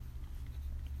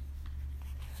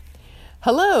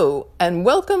Hello, and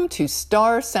welcome to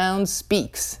Star Sound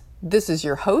Speaks. This is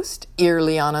your host,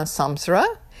 Irliana Samsara,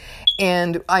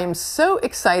 and I am so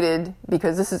excited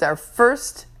because this is our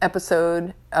first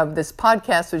episode of this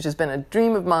podcast, which has been a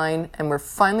dream of mine, and we're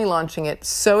finally launching it.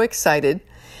 So excited.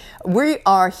 We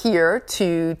are here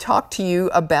to talk to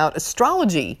you about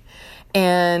astrology,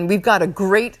 and we've got a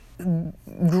great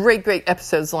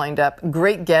episodes lined up,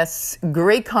 great guests,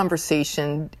 great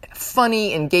conversation,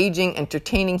 funny, engaging,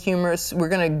 entertaining, humorous. We're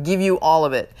going to give you all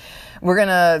of it. We're going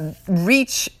to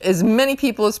reach as many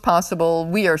people as possible.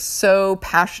 We are so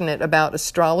passionate about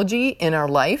astrology in our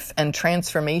life and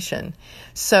transformation.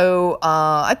 So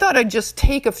I thought I'd just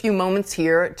take a few moments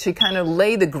here to kind of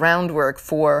lay the groundwork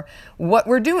for what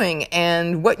we're doing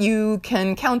and what you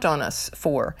can count on us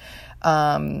for.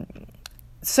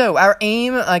 So our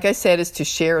aim, like I said, is to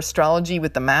share astrology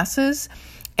with the masses.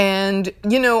 And,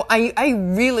 you know, I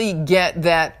really get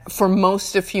that for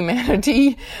most of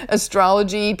humanity,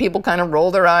 astrology, people kind of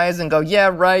roll their eyes and go, yeah,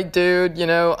 right, dude, you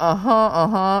know,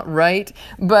 right.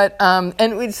 But,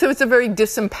 so it's a very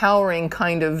disempowering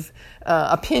kind of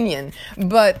opinion.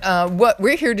 But what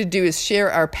we're here to do is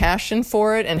share our passion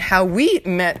for it and how we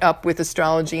met up with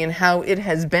astrology and how it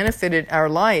has benefited our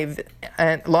lives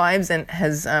and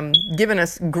has given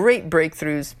us great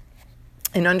breakthroughs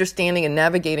in understanding and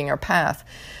navigating our path.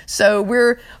 So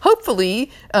we're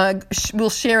hopefully we'll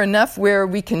share enough where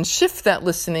we can shift that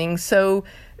listening, so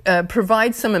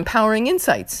provide some empowering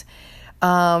insights.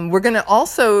 We're going to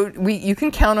also, you can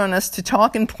count on us to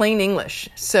talk in plain English.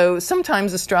 So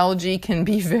sometimes astrology can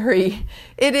be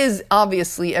it is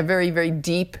obviously a very, very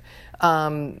deep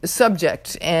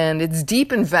subject, and it's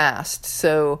deep and vast.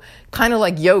 So kind of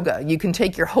like yoga, you can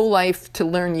take your whole life to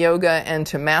learn yoga and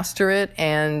to master it,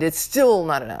 and it's still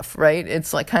not enough, right?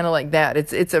 It's like kind of like that.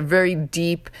 It's a very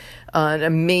deep, an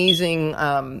amazing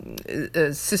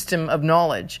system of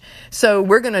knowledge. So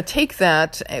we're going to take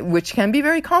that, which can be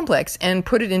very complex, and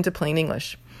put it into plain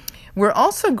English. We're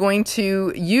also going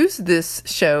to use this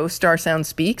show, Star Sound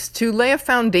Speaks, to lay a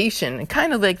foundation,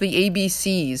 kind of like the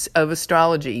ABCs of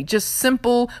astrology, just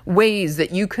simple ways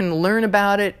that you can learn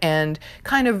about it and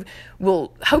kind of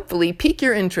will hopefully pique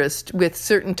your interest with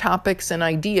certain topics and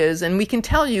ideas. And we can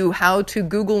tell you how to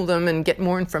Google them and get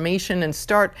more information and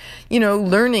start,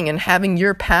 learning and having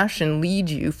your passion lead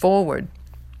you forward.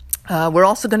 We're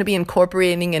also going to be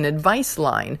incorporating an advice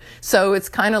line. So it's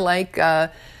kind of like,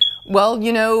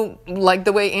 like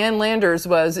the way Ann Landers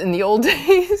was in the old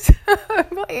days.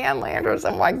 Ann Landers,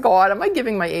 oh my God, am I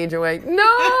giving my age away?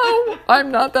 No,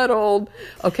 I'm not that old.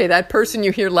 Okay, that person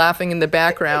you hear laughing in the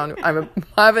background, I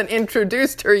haven't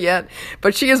introduced her yet,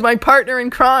 but she is my partner in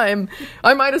crime.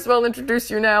 I might as well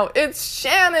introduce you now. It's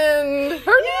Shannon. I'm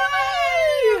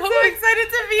so excited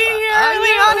to be here,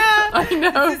 Liana. I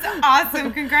know. This is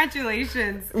awesome.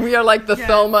 Congratulations. We are like the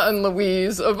Thelma and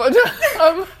Louise of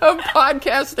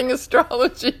podcasting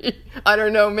astrology. I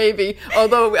don't know, maybe.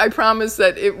 Although I promise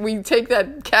that if we take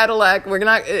that Cadillac,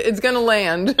 it's going to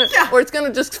land. Yeah. Or it's going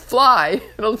to just fly.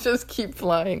 It'll just keep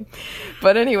flying.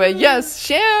 But anyway, yes,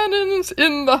 Shannon's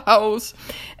in the house.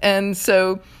 And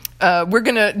so we're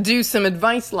going to do some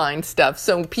advice line stuff.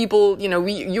 So people,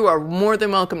 you are more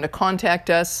than welcome to contact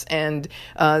us and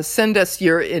send us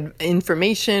your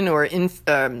information or,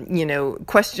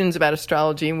 questions about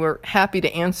astrology, and we're happy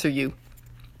to answer you.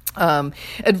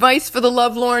 Advice for the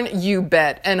lovelorn, you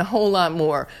bet, and a whole lot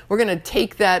more. We're going to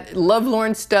take that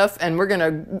lovelorn stuff and we're going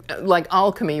to, like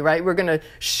alchemy, right? We're going to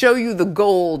show you the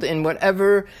gold in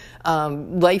whatever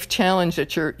life challenge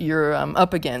that you're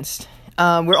up against.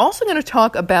 We're also going to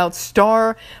talk about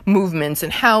star movements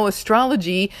and how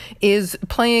astrology is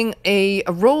playing a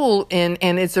role in,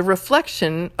 and it's a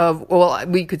reflection of,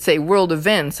 we could say world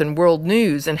events and world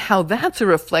news, and how that's a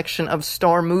reflection of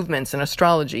star movements and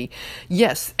astrology.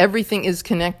 Yes, everything is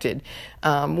connected.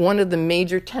 One of the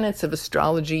major tenets of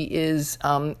astrology is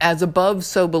as above,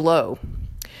 so below.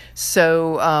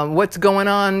 So what's going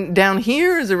on down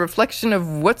here is a reflection of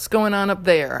what's going on up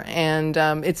there. And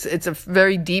it's a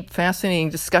very deep, fascinating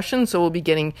discussion, so we'll be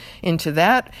getting into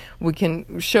that. We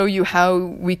can show you how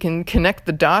we can connect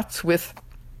the dots with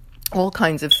all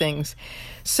kinds of things.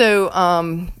 So,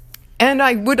 and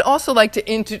I would also like to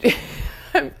introduce...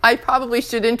 I probably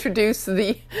should introduce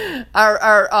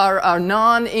our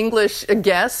non-English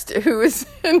guest who is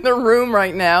in the room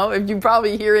right now. If you're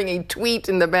probably hearing a tweet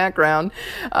in the background,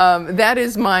 that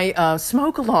is my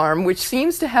smoke alarm, which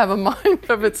seems to have a mind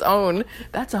of its own.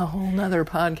 That's a whole nother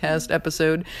podcast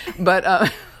episode. But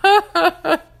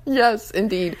Yes,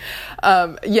 indeed.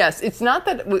 Yes, it's not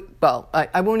that,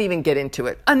 I won't even get into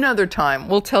it. Another time,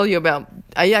 we'll tell you about,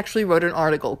 I actually wrote an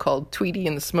article called Tweety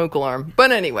and the Smoke Alarm.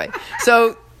 But anyway,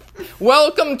 so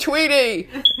welcome, Tweety.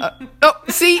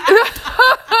 See?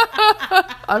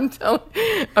 I'm telling.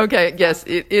 Okay, yes,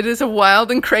 it is a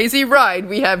wild and crazy ride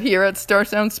we have here at Star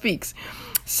Sound Speaks.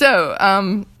 So,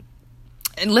 and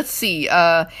let's see.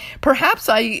 Perhaps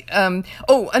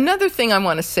another thing I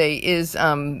want to say is,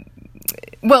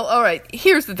 well, all right,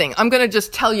 here's the thing. I'm going to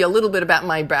just tell you a little bit about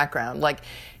my background, like,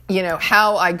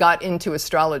 how I got into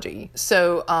astrology.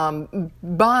 So,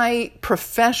 by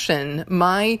profession,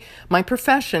 my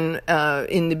profession,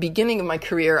 in the beginning of my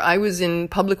career, I was in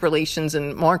public relations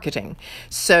and marketing.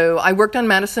 So I worked on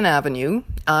Madison Avenue.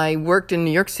 I worked in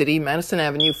New York City, Madison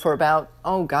Avenue, for about,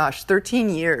 13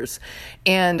 years.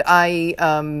 And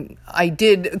I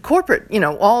did corporate,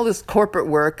 all this corporate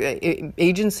work,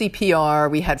 agency PR.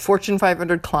 We had Fortune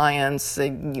 500 clients,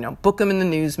 book them in the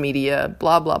news media,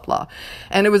 blah, blah, blah.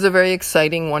 And it was a very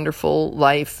exciting, wonderful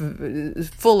life,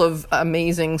 full of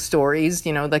amazing stories,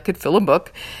 that could fill a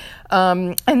book.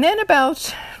 And then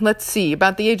about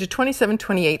the age of 27,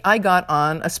 28, I got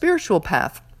on a spiritual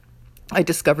path. I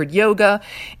discovered yoga,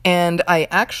 and I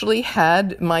actually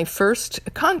had my first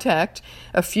contact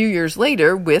a few years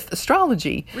later with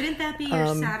astrology. Wouldn't that be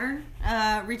your Saturn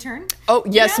return? Oh,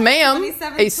 yes, ma'am.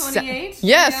 27, 28.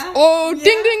 Yes. Yeah. Oh, Yeah.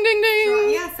 ding, ding, ding,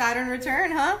 ding. Yeah, Saturn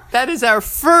return, huh? That is our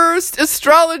first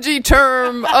astrology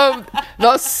term of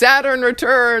the Saturn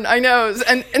return. I know.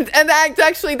 And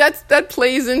that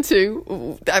plays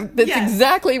into, that's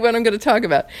exactly what I'm going to talk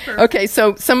about. Perfect. Okay,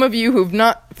 so some of you who've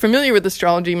not familiar with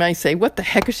astrology might say, what the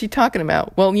heck is she talking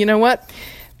about? Well, you know what?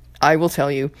 I will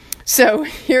tell you. So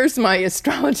here's my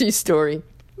astrology story.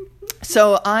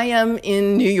 So I am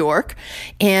in New York,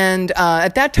 and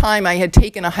at that time I had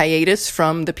taken a hiatus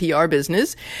from the PR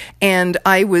business, and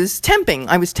I was temping.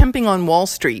 I was temping on Wall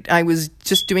Street. I was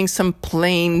just doing some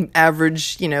plain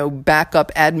average,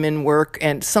 backup admin work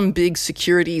and some big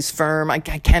securities firm. I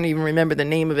can't even remember the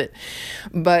name of it.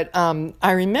 But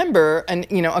I remember, and,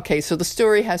 so the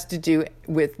story has to do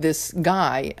with this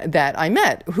guy that I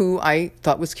met who I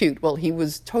thought was cute. Well, he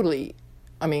was totally,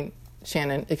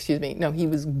 Shannon, excuse me. No, he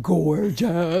was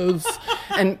gorgeous.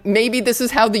 And maybe this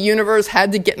is how the universe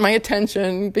had to get my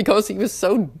attention, because he was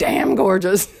so damn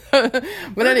gorgeous. But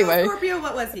anyway. Scorpio,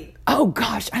 what was he? Oh,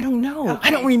 gosh, I don't know. Okay.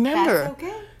 I don't remember. That's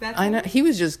okay. I know. He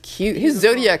was just cute. His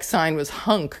zodiac sign was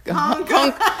Hunk. Hunk.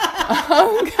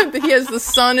 He has the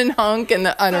sun in Hunk, and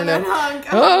I don't know.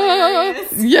 Hunk.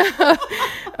 Yeah.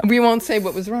 We won't say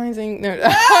what was rising. No.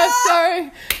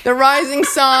 Sorry. The rising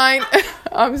sign.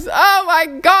 Oh my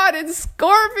God, it's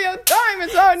Scorpio time.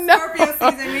 No. Scorpio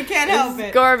season, we can't help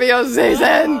it. Scorpio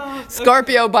season.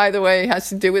 Scorpio, by the way, has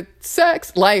to do with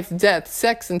sex, life, death,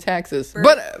 sex, and taxes.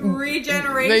 But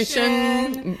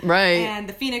regeneration. Right. And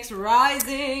the phoenix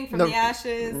rising from the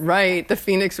ashes. Right, the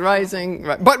phoenix rising.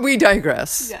 Right. But we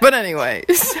digress. Yeah. But anyway,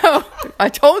 so I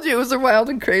told you it was a wild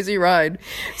and crazy ride.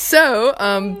 So,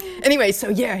 anyway,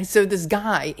 so this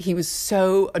guy, he was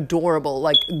so adorable,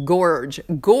 like gorge.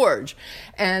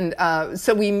 And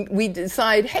so we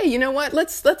decide, hey, you know what?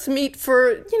 Let's meet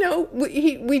for,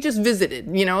 we just visited,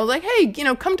 like, hey,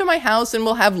 come to my house and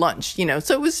we'll have lunch,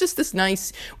 So it was just this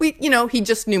nice, he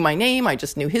just knew my name, I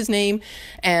just knew his name,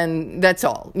 and that's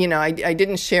all. I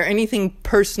didn't share anything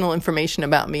personal information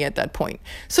about me at that point.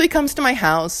 So he comes to my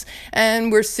house,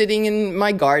 and we're sitting in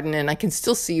my garden, and I can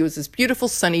still see it was this beautiful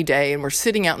sunny day, and we're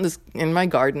sitting out in my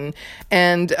garden,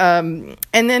 and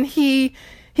then he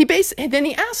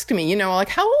asked me, like,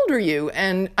 how old are you?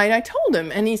 And I told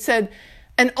him, and he said,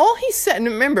 and all he said, and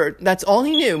remember, that's all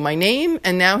he knew, my name,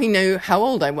 and now he knew how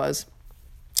old I was.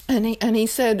 And he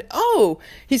said, well,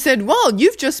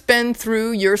 you've just been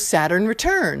through your Saturn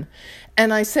return.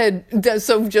 And I said,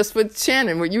 so just with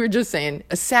Shannon, what you were just saying,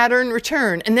 a Saturn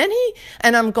return.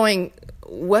 And I'm going,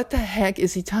 what the heck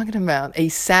is he talking about? A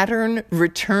Saturn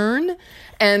return?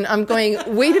 And I'm going,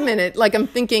 wait a minute. Like, I'm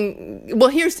thinking, well,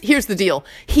 here's the deal.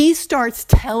 He starts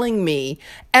telling me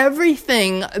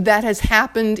everything that has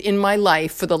happened in my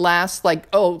life for the last,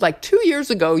 2 years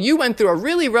ago, you went through a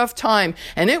really rough time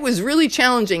and it was really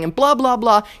challenging and blah, blah,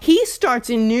 blah. He starts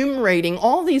enumerating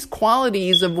all these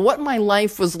qualities of what my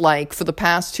life was like for the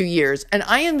past 2 years. And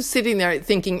I am sitting there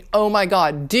thinking, oh my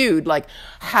God, dude, like,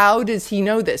 how does he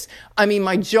know this? I mean,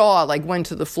 my jaw went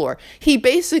to the floor. He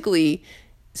basically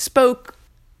spoke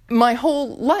my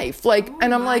whole life,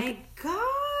 and I'm like, God.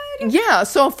 Yeah,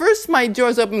 so first my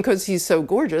jaw's open because he's so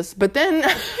gorgeous, but then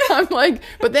I'm like,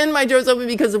 but then my jaw's open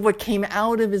because of what came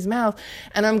out of his mouth,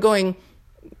 and I'm going,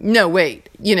 no, wait,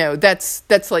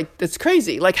 that's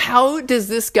crazy. Like, how does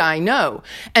this guy know?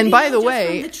 And by the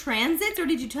way, from the transits, or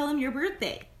did you tell him your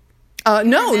birthday?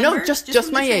 No,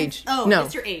 just my age. Oh, no,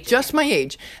 just your age. Just my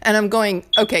age. And I'm going,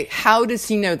 okay, how does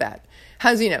he know that? How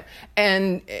does he know?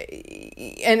 And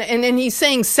he's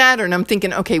saying Saturn. I'm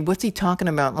thinking, okay, what's he talking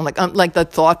about? I'm like the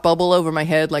thought bubble over my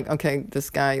head. Like, okay, this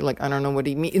guy, like, I don't know what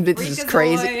he means. This is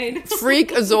crazy.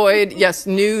 Freakazoid. Yes,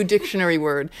 new dictionary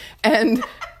word. And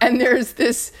there's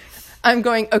this. I'm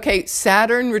going, okay,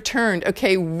 Saturn returned.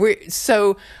 Okay,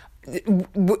 so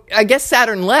I guess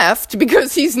Saturn left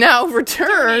because he's now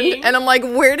returned. And I'm like,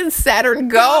 where did Saturn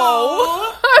go?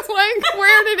 I was like,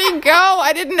 where did he go?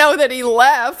 I didn't know that he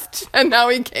left and now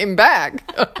he came back.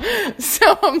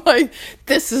 So I'm like,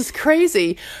 this is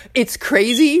crazy. It's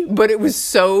crazy, but it was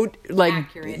so like,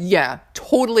 accurate. Yeah,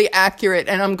 totally accurate.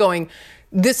 And I'm going,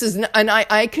 this is, and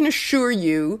I can assure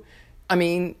you, I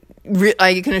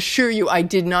can assure you I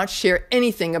did not share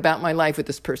anything about my life with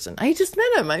this person. I just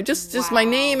met him. I just my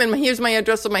name and here's my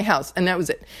address of my house. And that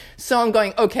was it. So I'm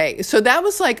going, okay. So that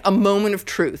was like a moment of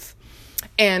truth.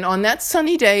 And on that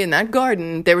sunny day in that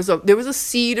garden, there was a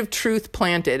seed of truth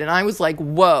planted. And I was like,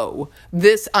 whoa,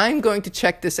 I'm going to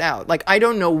check this out. Like, I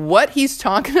don't know what he's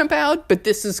talking about, but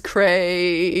this is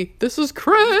cray. This is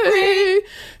cray.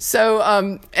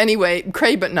 So anyway,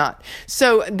 cray but not.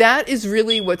 So that is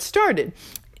really what started.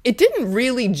 It didn't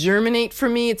really germinate for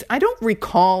me. I don't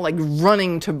recall like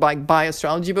running to buy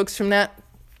astrology books from that,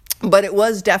 but it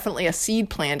was definitely a seed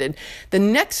planted. The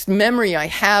next memory I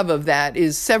have of that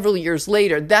is several years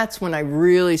later. That's when I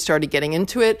really started getting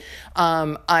into it.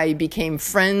 I became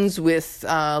friends with,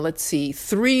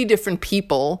 3 different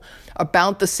people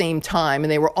about the same time, and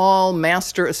they were all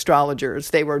master astrologers.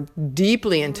 They were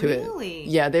deeply into it. Really?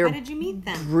 Yeah, they were. How did you meet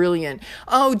them? Brilliant.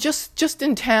 Oh, just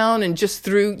in town and just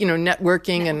through,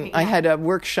 networking, and yeah. I had a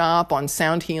workshop on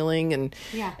sound healing and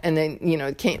then,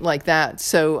 it came like that.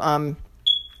 So,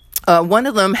 one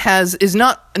of them is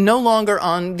no longer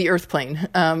on the earth plane,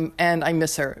 and I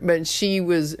miss her, but she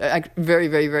was very,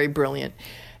 very, very brilliant.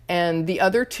 And the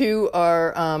other 2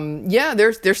 are,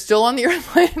 they're still on the earth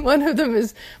plane. One of them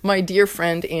is my dear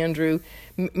friend, Andrew.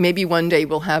 Maybe one day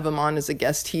we'll have him on as a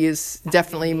guest. He is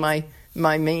definitely my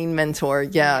main mentor.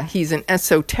 Yeah, he's an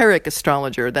esoteric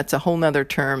astrologer. That's a whole nother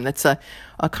term. That's a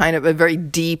kind of a very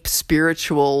deep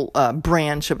spiritual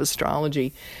branch of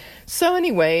astrology. So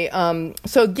anyway,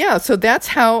 so that's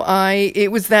how it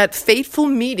was that fateful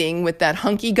meeting with that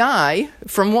hunky guy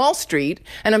from Wall Street.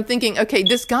 And I'm thinking, okay,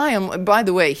 this guy, by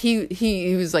the way,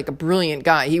 he was like a brilliant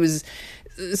guy. He was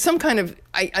some kind of,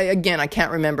 I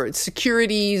can't remember, it's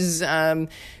securities,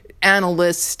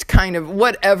 analyst, kind of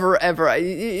whatever, ever.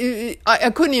 I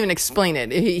couldn't even explain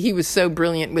it. He was so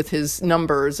brilliant with his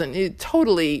numbers and it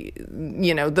totally,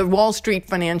 the Wall Street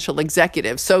financial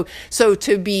executive. So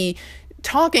to be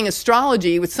talking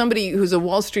astrology with somebody who's a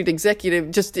Wall Street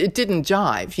executive, it didn't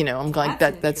jive. I'm like,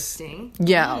 that's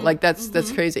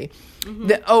that's crazy.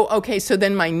 Mm-hmm. Okay. So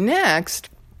then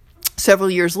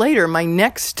several years later, my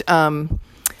next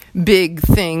big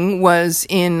thing was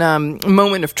in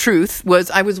Moment of Truth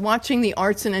I was watching the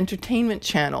Arts and Entertainment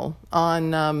Channel on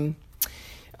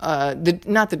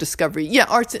not the Discovery,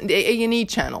 Arts, the A&E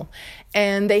channel.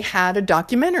 And they had a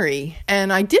documentary,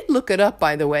 and I did look it up,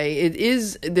 by the way.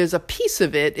 There's a piece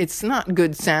of it. It's not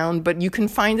good sound, but you can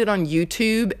find it on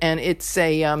YouTube, and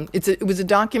it was a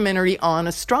documentary on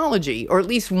astrology, or at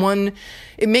least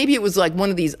maybe it was like one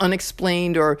of these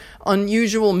unexplained or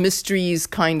unusual mysteries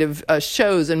kind of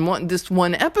shows, and this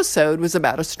one episode was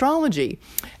about astrology.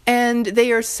 And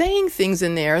they are saying things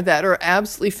in there that are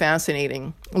absolutely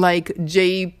fascinating, like and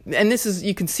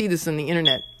you can see this on the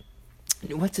internet.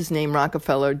 What's his name?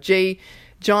 Rockefeller.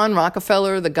 John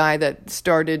Rockefeller, the guy that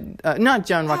started, not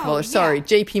John Rockefeller, sorry,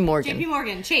 J.P. Morgan. J.P.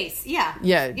 Morgan, Chase, yeah.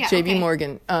 Yeah, J.P.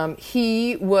 Morgan.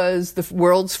 He was the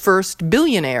world's first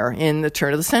billionaire in the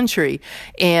turn of the century.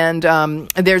 And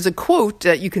there's a quote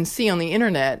that you can see on the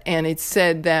internet, and it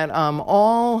said that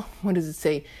what does it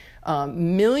say?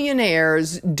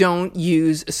 Millionaires don't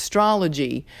use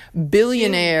astrology.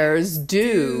 Billionaires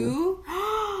do.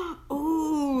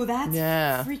 Ooh, that's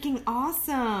freaking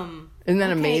awesome. Isn't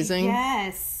that amazing?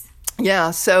 Yes.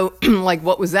 Yeah, so like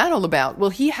what was that all about?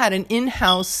 Well, he had an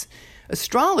in-house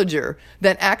astrologer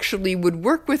that actually would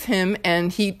work with him,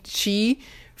 and she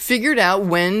figured out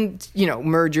when,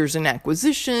 mergers and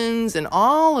acquisitions and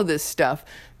all of this stuff.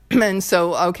 And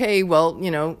so, okay, well,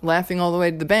 laughing all the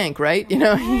way to the bank, right?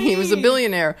 He was a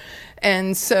billionaire.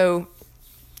 And so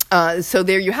So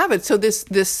there you have it. So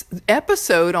this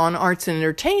episode on arts and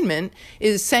entertainment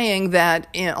is saying that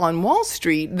on Wall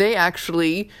Street, they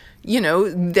actually,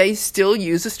 they still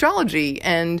use astrology,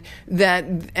 and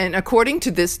according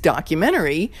to this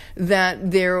documentary,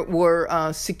 that there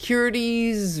were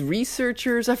securities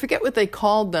researchers, I forget what they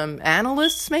called them,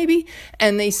 analysts maybe,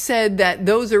 and they said that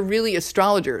those are really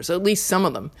astrologers, at least some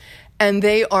of them. And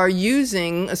they are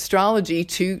using astrology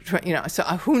to, so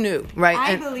who knew, right?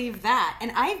 I believe that.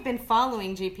 And I've been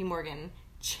following JP Morgan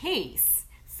Chase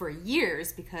for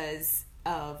years because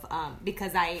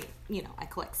I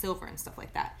collect silver and stuff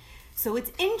like that. So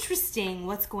it's interesting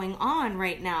what's going on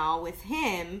right now with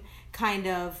him.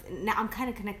 Now I'm kind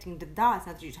of connecting the dots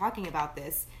now that you're talking about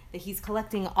this, that he's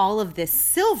collecting all of this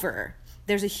silver.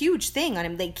 There's a huge thing on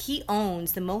him. Like, he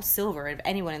owns the most silver of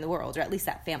anyone in the world, or at least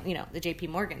that family, the JP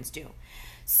Morgans do.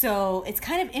 So it's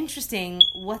kind of interesting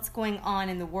what's going on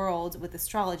in the world with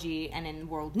astrology and in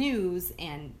world news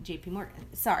and JP Morgan.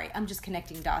 Sorry, I'm just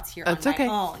connecting dots here on my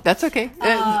own. That's okay.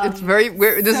 It's very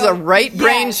weird. This is a right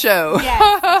brain show.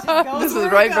 Yes, this is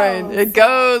right brain. It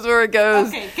goes where it goes.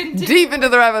 Okay, deep into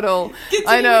the rabbit hole.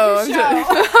 I know.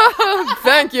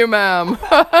 Thank you, ma'am.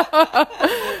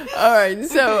 All right.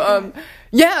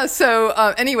 So,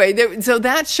 anyway, so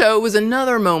that show was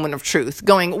another moment of truth,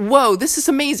 going, whoa, this is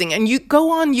amazing. And you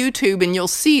go on YouTube and you'll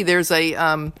see there's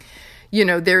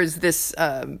there's this,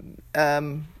 what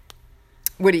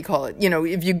do you call it?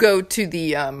 If you go to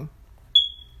the,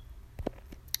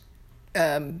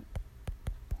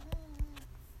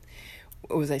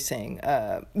 what was I saying?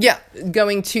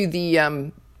 Going to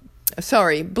the,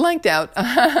 sorry, blanked out. It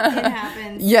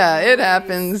happens. Yeah, it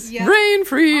happens. Yep. Brain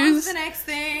freeze. On to the next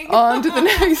thing. On to the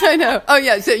next. I know. Oh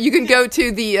yeah. So you can go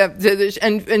to the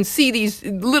and see these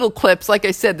little clips. Like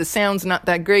I said, the sound's not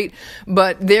that great,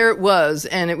 but there it was,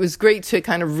 and it was great to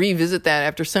kind of revisit that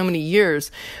after so many years.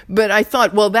 But I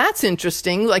thought, well, that's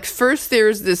interesting. Like, first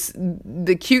there's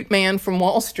the cute man from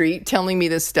Wall Street telling me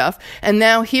this stuff, and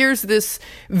now here's this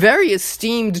very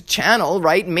esteemed channel,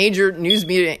 right? Major news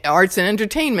media, arts and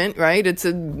entertainment. Right, it's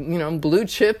a blue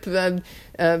chip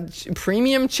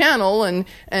premium channel, and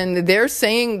they're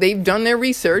saying they've done their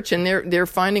research and they're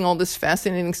finding all this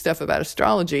fascinating stuff about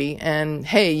astrology. And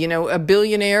hey, a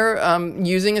billionaire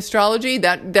using astrology,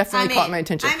 that definitely caught my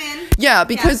attention. I'm in. Yeah,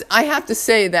 because I have to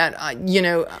say that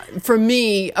for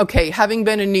me, okay, having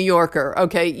been a New Yorker,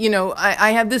 okay,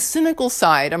 I have this cynical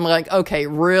side. I'm like, okay,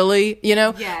 really,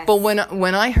 Yes. But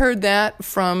when I heard that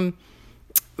from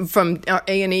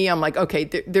A&E, I'm like, okay,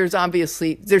 there's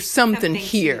something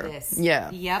here.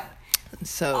 Yeah. Yep.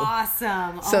 So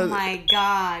awesome. Oh my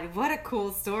God. What a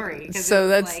cool story. So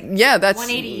that's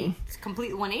 180. It's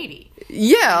completely 180.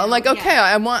 Yeah. Like, okay,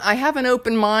 I have an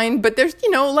open mind, but there's,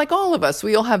 like all of us,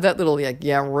 we all have that little,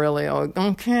 yeah, really.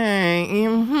 Okay.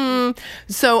 Mm-hmm.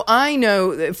 So I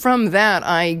know from that,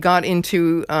 I got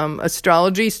into,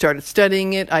 astrology, started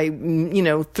studying it.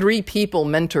 3 people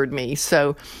mentored me.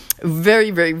 So very,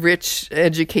 very rich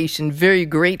education, very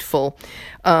grateful.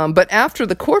 But after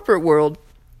the corporate world,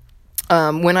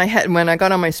 when I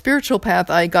got on my spiritual path,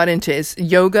 I got into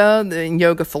yoga, the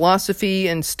yoga philosophy,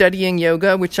 and studying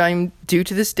yoga, which I'm do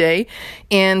to this day,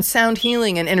 and sound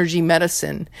healing and energy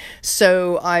medicine.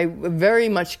 So I very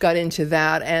much got into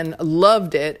that and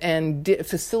loved it, and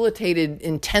facilitated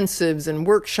intensives and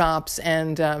workshops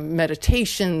and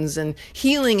meditations and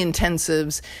healing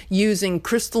intensives using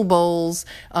crystal bowls,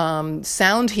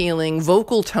 sound healing,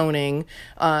 vocal toning,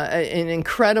 an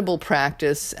incredible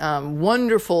practice,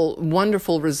 wonderful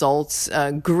results,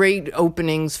 great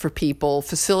openings for people,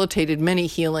 facilitated many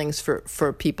healings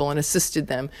for people and assisted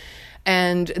them.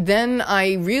 And then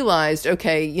I realized,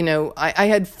 okay, I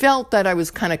had felt that I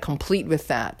was kind of complete with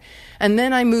that. And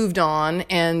then I moved on,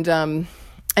 and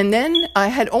then I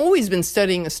had always been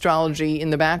studying astrology in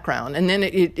the background. And then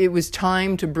it was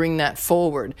time to bring that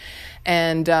forward.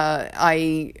 And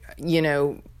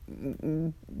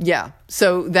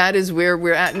so that is where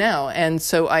we're at now. And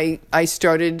so I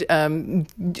started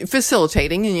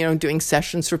facilitating and, doing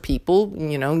sessions for people,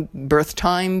 birth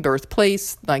time,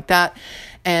 birthplace, like that,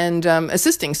 and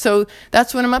assisting. So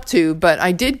that's what I'm up to. But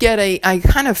I did get I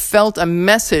kind of felt a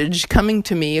message coming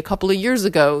to me a couple of years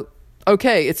ago.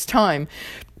 Okay, it's time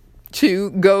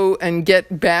to go and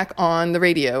get back on the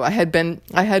radio. I had been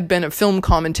a film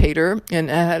commentator, and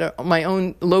I had my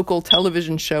own local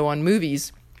television show on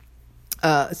movies.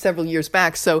 several years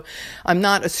back. So I'm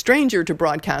not a stranger to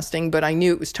broadcasting, but I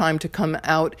knew it was time to come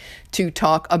out to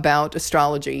talk about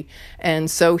astrology.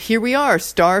 And so here we are,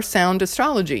 Star Sound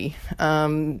Astrology.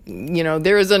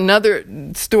 There is another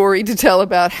story to tell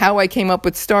about how I came up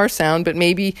with Star Sound, but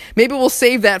maybe we'll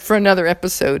save that for another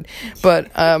episode.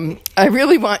 But I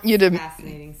really want you to...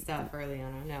 Fascinating stuff,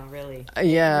 Erliana. No, really.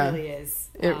 Yeah. It really is.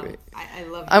 I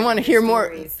love I want to hear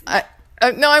stories. more.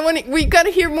 We got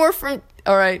to hear more from...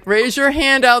 All right, raise your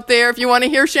hand out there if you want to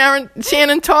hear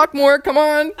Shannon talk more. Come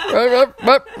on.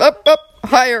 Up.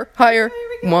 Higher.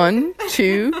 1,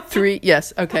 2, 3.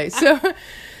 Yes. Okay. So,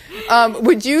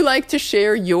 would you like to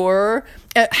share your...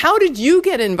 how did you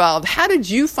get involved? How did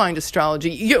you find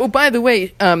astrology? By the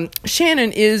way,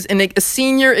 Shannon is a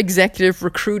senior executive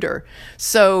recruiter.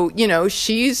 So,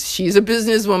 she's a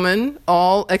businesswoman,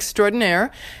 all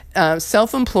extraordinaire,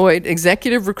 self-employed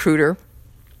executive recruiter.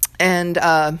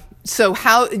 And so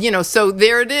how, so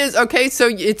there it is. Okay, so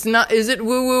it's not, is it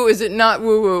woo-woo? Is it not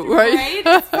woo-woo, right?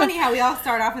 It's funny how we all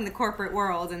start off in the corporate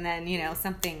world and then,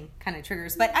 something kind of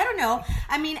triggers. But I don't know.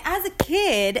 I mean, as a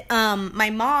kid, my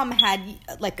mom had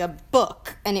like a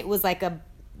book, and it was like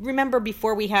remember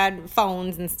before we had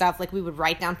phones and stuff, like we would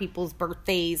write down people's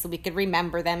birthdays so we could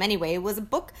remember them. Anyway, it was a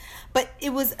book, but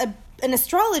it was an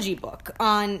astrology book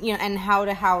on, and how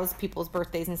to house people's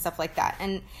birthdays and stuff like that.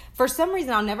 And for some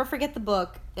reason, I'll never forget the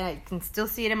book. I can still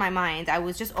see it in my mind. I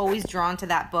was just always drawn to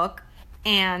that book,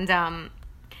 and,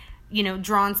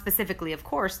 drawn specifically, of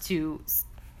course, to,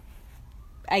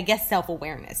 I guess,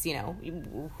 self-awareness.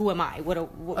 Who am I?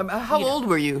 How old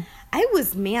were you? I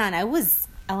was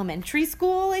elementary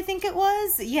school, I think it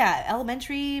was. Yeah,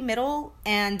 elementary, middle.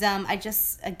 And I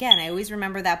always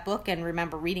remember that book and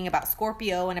remember reading about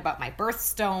Scorpio and about my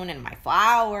birthstone and my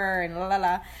flower and la la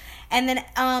la. And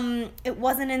then it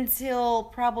wasn't until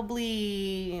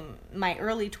probably my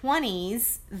early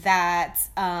 20s that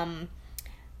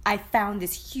I found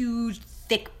this huge,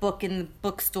 thick book in the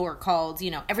bookstore called,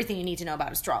 Everything You Need to Know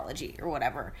About Astrology or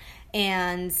whatever.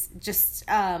 And just...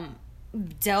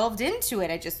 delved into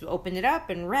it. I just opened it up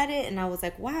and read it, and I was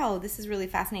like, wow, this is really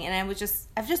fascinating. And I've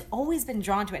just always been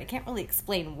drawn to it. I can't really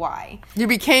explain why. You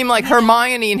became like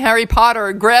Hermione and Harry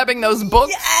Potter, grabbing those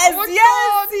books. Yes,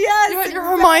 yes. You had your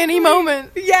Hermione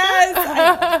moment. Yes,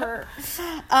 I love her.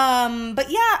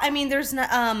 But yeah, I mean, there's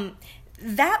no,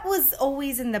 that was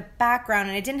always in the background,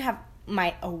 and I didn't have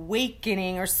my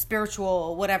awakening or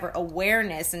spiritual whatever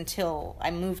awareness until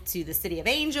I moved to the City of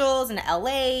Angels in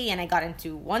LA, and I got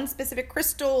into one specific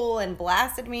crystal and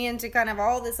blasted me into kind of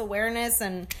all this awareness.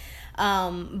 And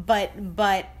but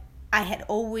I had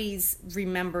always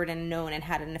remembered and known and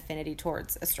had an affinity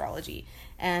towards astrology.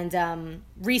 And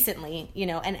recently,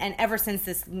 and ever since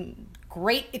this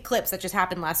great eclipse that just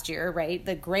happened last year, right?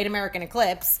 The Great American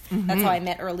Eclipse. Mm-hmm. That's how I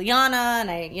met Erliana,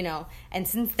 and and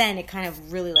since then it kind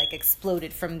of really like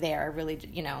exploded from there. I really,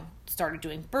 started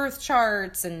doing birth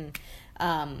charts, and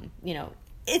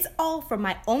it's all from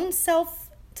my own self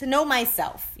to know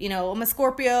myself. I'm a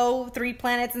Scorpio, 3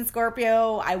 planets in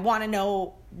Scorpio. I want to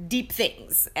know deep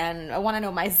things, and I want to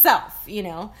know myself,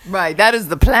 Right, that is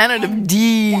the planet of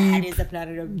deep. That is the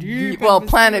planet of deep. Well,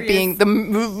 planet being the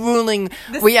ruling.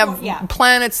 We have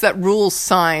planets that rule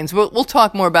signs. We'll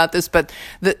talk more about this, but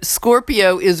the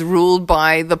Scorpio is ruled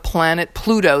by the planet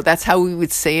Pluto. That's how we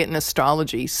would say it in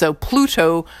astrology. So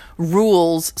Pluto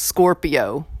rules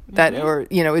Scorpio. That, or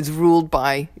is ruled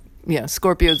by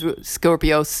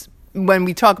Scorpio. When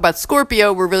we talk about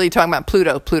Scorpio, we're really talking about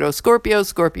Pluto, Scorpio,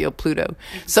 Pluto.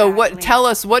 Exactly. So tell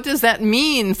us, what does that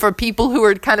mean for people who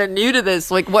are kind of new to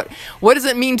this? Like, what does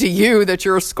it mean to you that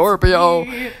you're a Scorpio?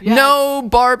 Yes. No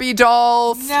Barbie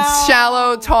doll,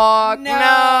 shallow talk. No, don't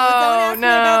ask me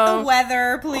about the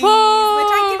weather, please. Which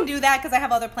I can do that because I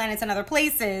have other planets and other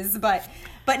places,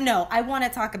 but no, I want to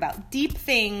talk about deep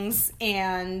things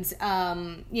and,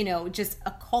 just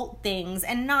occult things,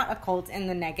 and not occult in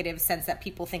the negative sense that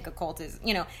people think occult is,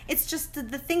 it's just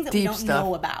the things that deep we don't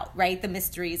know about, right? The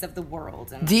mysteries of the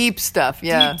world. And deep stuff,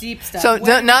 yeah. Deep stuff. So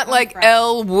not like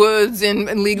Elle Woods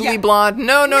in Legally Blonde.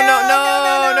 No,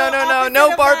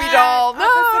 Barbie doll.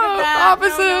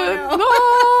 Opposite.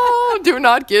 No, do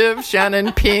not give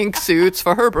Shannon pink suits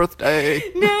for her birthday.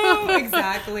 No,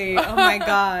 exactly. Oh my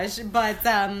gosh. But,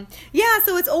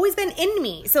 so it's always been in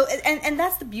me. So, and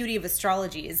that's the beauty of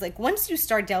astrology, is like once you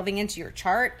start delving into your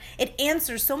chart, it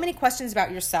answers so many questions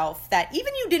about yourself that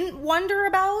even you didn't wonder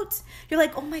about. You're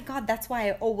like, oh my God, that's why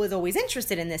I was always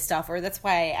interested in this stuff, or that's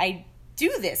why I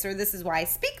do this, or this is why I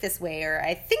speak this way, or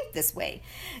I think this way,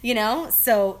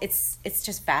 So it's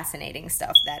just fascinating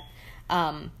stuff that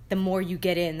the more you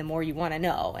get in, the more you want to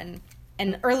know.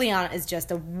 and Earliana is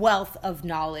just a wealth of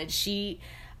knowledge.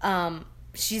 I'm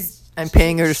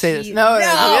paying her to say this. No, my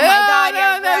God,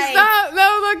 you're right. Stop.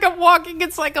 No, look, I'm walking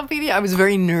encyclopedia. I was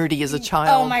very nerdy as a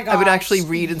child. Oh my gosh. I would actually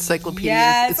read encyclopedias.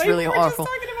 Yes, it's really we were awful.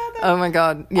 just talking about that. Oh my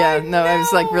God. Yeah, I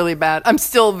was like really bad. I'm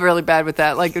still really bad with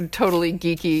that. Like totally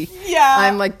geeky. Yeah.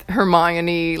 I'm like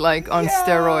Hermione, like on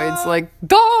steroids, like,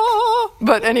 duh.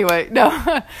 But anyway, no.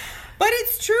 But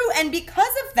it's true, and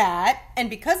because of that, and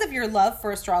because of your love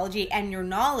for astrology and your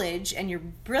knowledge and your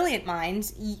brilliant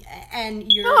mind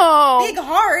and your big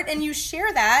heart, and you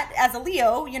share that as a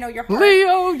Leo, your heart.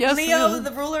 Leo, yes. Leo,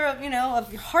 the ruler of,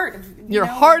 of your heart. Your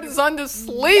heart is on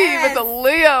display with a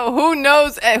Leo. Who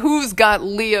knows who's got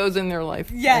Leos in their life?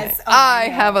 Yes. Oh, I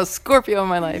have a Scorpio in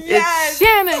my life. Yes. It's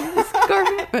Shannon,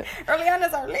 Scorpio.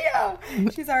 Earliana's our Leo.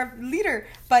 She's our leader.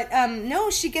 But no,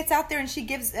 she gets out there and she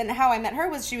gives, and how I met her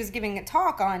was she was giving a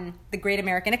talk on the Great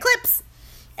American Eclipse,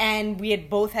 and we had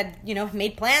both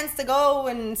made plans to go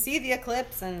and see the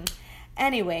eclipse, and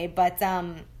anyway, but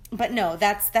no,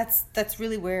 that's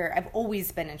really where I've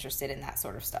always been interested in, that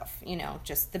sort of stuff,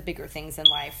 just the bigger things in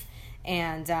life,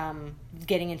 and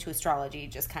getting into astrology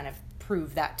just kind of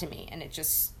proved that to me, and it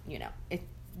just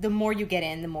the more you get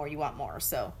in, the more you want more,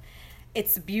 so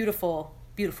it's a beautiful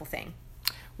thing.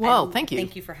 Well, thank you.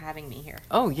 Thank you for having me here.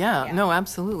 Oh, yeah. No,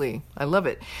 absolutely. I love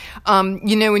it.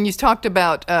 When you talked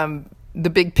about the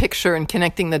big picture and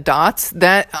connecting the dots,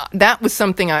 that was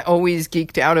something I always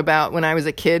geeked out about when I was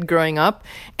a kid growing up.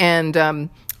 And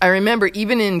I remember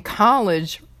even in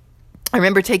college, I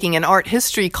remember taking an art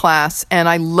history class, and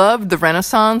I loved the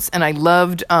Renaissance, and I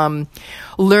loved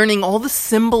learning all the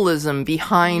symbolism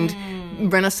behind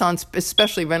Renaissance,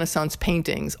 especially Renaissance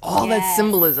paintings, all that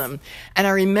symbolism. And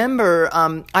I remember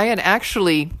I had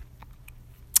actually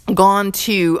gone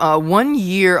to 1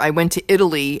 year I went to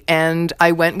Italy, and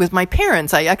I went with my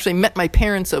parents. I actually met my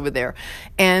parents over there,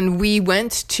 and we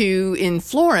went in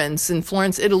Florence,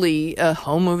 Italy,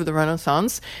 home of the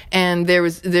Renaissance. And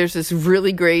there's this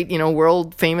really great,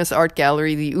 world famous art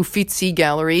gallery, the Uffizi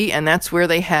Gallery, and that's where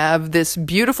they have this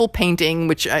beautiful painting,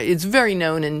 which is very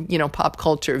known in pop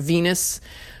culture, Venus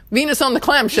on the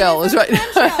clamshell is right.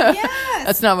 Yes.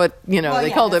 That's not what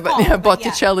they called it, but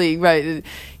Botticelli, right?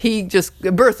 He just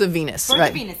Birth of Venus,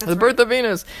 right? Birth of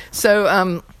Venus.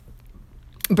 So,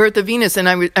 Birth of Venus, and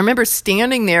I remember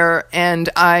standing there, and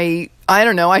I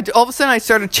don't know. All of a sudden, I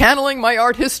started channeling my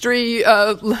art history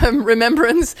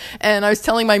remembrance, and I was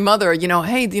telling my mother,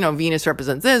 hey, Venus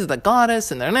represents this, the goddess,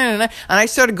 and I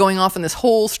started going off in this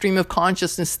whole stream of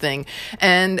consciousness thing,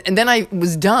 and then I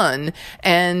was done,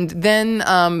 and then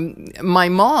my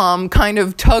mom kind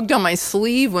of tugged on my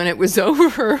sleeve when it was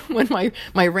over, when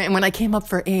when I came up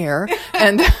for air,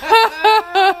 and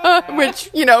which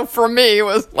for me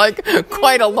was like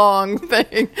quite a long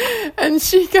thing, and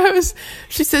she says,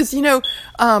 she said,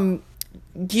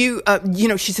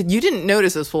 you didn't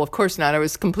notice this. Well, of course not. I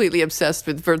was completely obsessed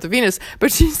with Birth of Venus.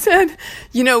 But she said,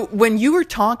 when you were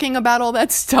talking about all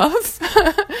that stuff,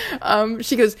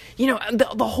 she goes,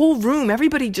 the whole room,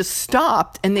 everybody just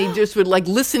stopped, and they just were like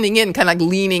listening in, kind of like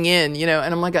leaning in, and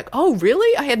I'm like, oh,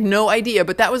 really? I had no idea.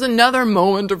 But that was another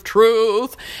moment of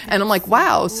truth. And I'm like,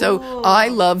 wow. So I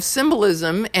love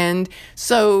symbolism. And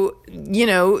so,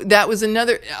 that was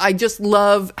another, I just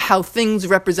love how things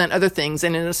represent other things.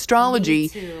 And in astrology,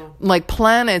 like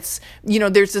planets,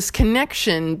 there's this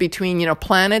connection between,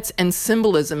 planets and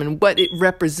symbolism and what it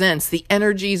represents, the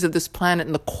energies of this planet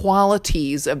and the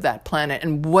qualities of that planet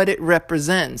and what it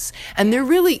represents. And there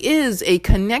really is a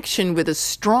connection with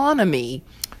astronomy.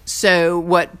 So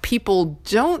what people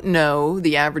don't know,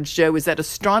 the average Joe, is that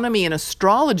astronomy and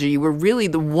astrology were really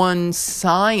the one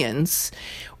science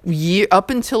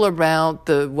up until about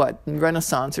the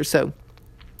Renaissance or so.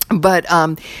 But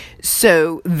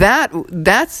so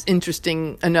that's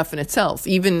interesting enough in itself.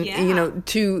 Even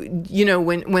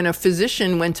when a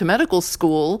physician went to medical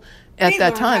school at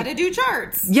that time, how to do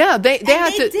charts. Yeah, they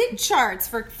did charts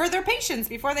for their patients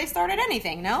before they started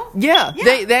anything. No. Yeah.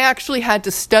 They actually had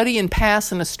to study and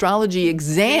pass an astrology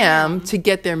exam to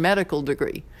get their medical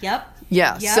degree. Yep.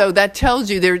 Yeah, so that tells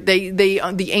you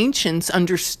the ancients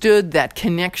understood that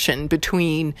connection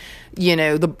between,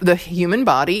 the human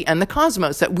body and the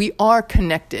cosmos, that we are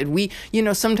connected. We,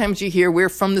 sometimes you hear we're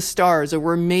from the stars or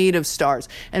we're made of stars,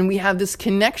 and we have this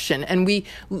connection, and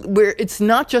it's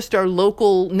not just our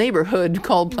local neighborhood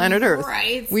called planet Earth.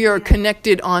 Right. We are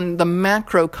connected on the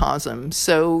macrocosm.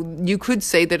 So you could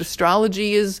say that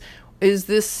astrology is is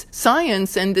this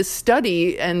science and this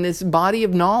study and this body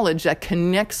of knowledge that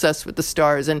connects us with the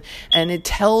stars, and it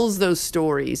tells those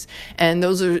stories, and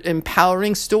those are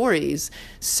empowering stories.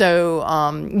 So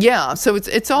so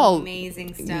it's all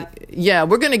amazing stuff. Yeah,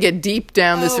 we're gonna get deep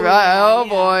down this road. Oh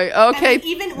boy. Okay. And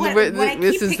even what I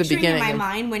keep picturing in my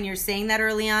mind when you're saying that,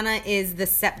 Earliana, is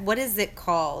what is it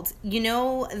called? You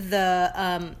know,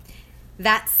 the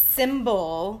that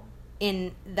symbol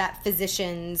in that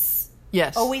physicians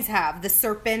always have, the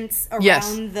serpents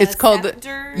around the it's called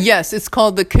scepter. It's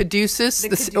called the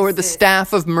caduceus, or the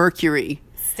staff of Mercury.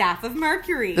 Staff of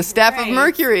Mercury. The staff of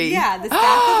Mercury. Yeah, the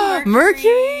staff of Mercury.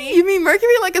 Mercury? You mean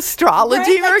Mercury like astrology,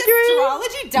 right, like Mercury?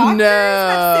 Astrology doctors No.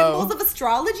 have symbols of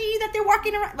astrology that they're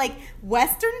walking around, like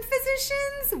Western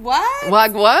physicians? What?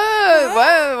 Like what?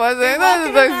 What?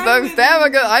 The staff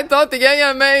of, I thought the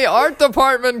AMA art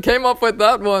department came up with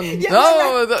that one.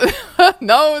 Yeah,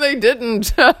 no, they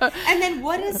didn't. And then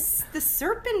what is the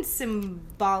serpent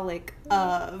symbolic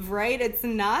of, right? It's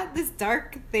not this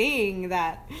dark thing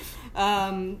that...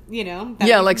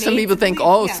 like some people think,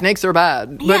 snakes are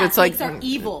bad, but it's snakes like are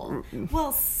evil.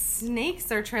 Well,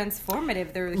 snakes are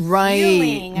transformative. They're right,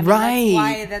 healing.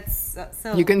 right. That's why that's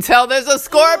so. You can tell there's a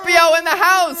Scorpio in the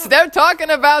house. They're talking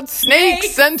about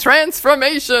snakes and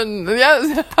transformation.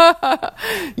 Yes,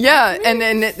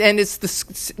 and it's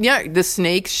the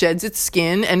snake sheds its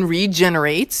skin and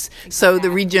regenerates. Exactly. So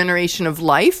the regeneration of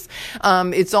life.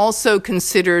 It's also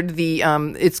considered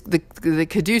it's the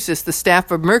caduceus, the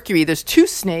staff of Mercury. There's two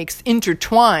snakes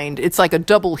intertwined. It's like a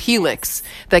double helix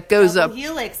that goes up.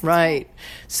 Helix, right.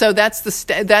 So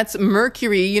that's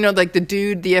Mercury, like the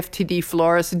dude, the FTD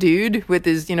florist dude with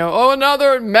his,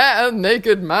 another man,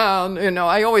 naked man.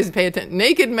 I always pay attention.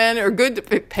 Naked men are good to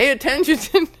pay attention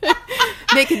to.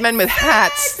 Naked men with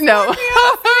hats. No.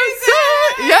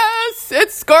 Yes,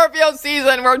 it's Scorpio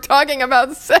season. We're talking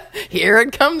about here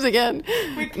it comes again.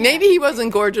 Maybe he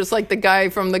wasn't gorgeous like the guy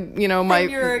from the, my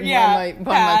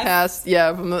past.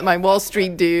 Yeah, from my Wall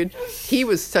Street dude. He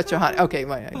was such a hot. Okay,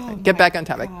 get back on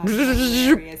topic.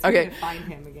 Okay. Find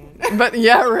him again. But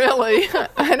yeah, really,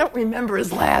 I don't remember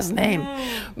his last name.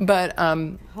 But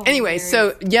anyway,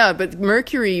 so but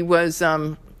Mercury was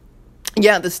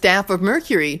the staff of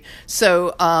Mercury.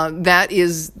 So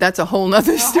that's a whole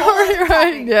nother story,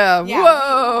 right? Yeah.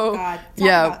 Whoa. Oh God. Talk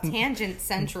about Tangent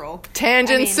Central.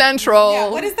 Central. Yeah.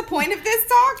 What is the point of this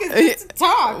talk? It's just a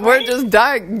talk. Right? We're just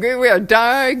we are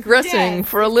digressing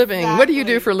for a living. Exactly. What do you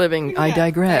do for a living? I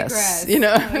digress.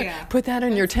 Put that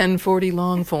in your 1040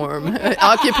 long form.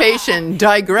 Occupation,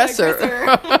 digressor.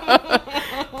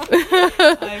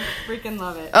 I freaking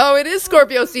love it. Oh, it is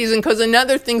Scorpio season, because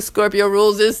another thing Scorpio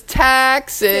rules is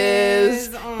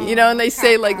taxes. And they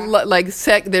say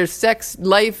there's sex,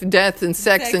 life, death, and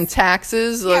sex and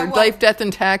taxes, or life, death,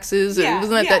 and taxes. Isn't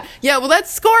that? Yeah, well,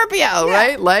 that's Scorpio,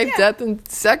 right? Life, death, and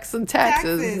sex and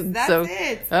taxes. That's so,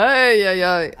 it.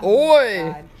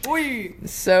 Oi. Oi.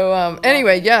 So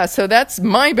anyway, so that's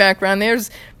my background. There's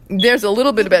a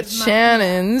little bit about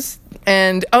Shannon's.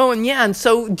 And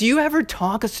so do you ever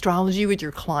talk astrology with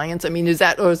your clients? I mean, is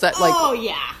that like... Oh,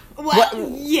 yeah.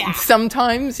 Well, yeah.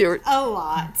 Sometimes you're... A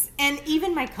lot. And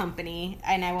even my company,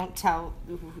 and I won't tell,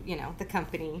 the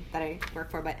company that I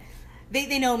work for, but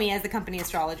they know me as the company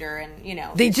astrologer, and,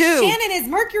 They do. Shannon is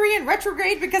Mercury in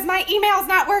retrograde because my email's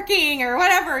not working, or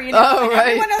whatever, Oh, right.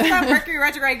 Everyone knows about Mercury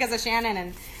retrograde because of Shannon,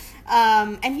 and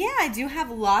I do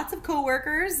have lots of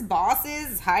coworkers,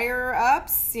 bosses, higher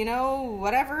ups,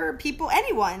 whatever, people,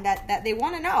 anyone that they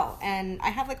want to know, and I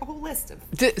have like a whole list of.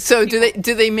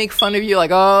 Do they make fun of you,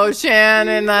 like, oh,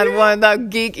 Shannon, that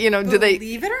geek, do they?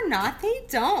 Believe it or not, they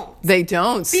don't. They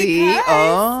don't. See,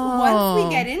 once we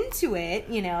get into it,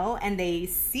 and they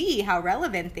see how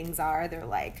relevant things are, they're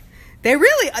like.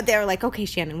 They're like, okay,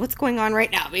 Shannon, what's going on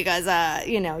right now? Because,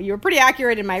 you were pretty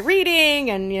accurate in my reading,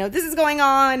 and, this is going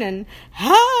on, and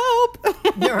help.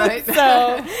 You're right.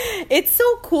 So it's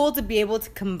so cool to be able to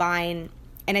combine,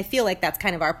 and I feel like that's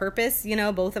kind of our purpose,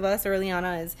 both of us,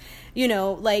 Earliana, is,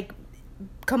 like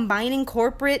combining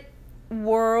corporate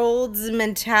world's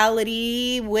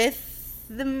mentality with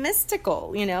the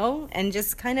mystical, and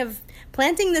just kind of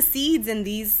planting the seeds in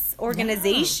these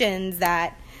organizations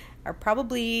that are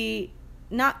probably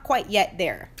not quite yet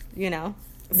there, Yeah,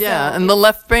 so and the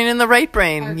left brain and the right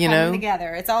brain, are coming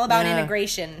together. It's all about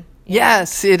integration.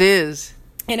 Yes, it is.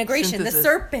 Integration, synthesis. The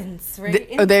serpents,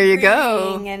 right? There you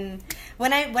go. And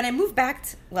when I moved back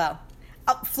to,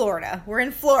 Florida. We're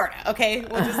in Florida, okay?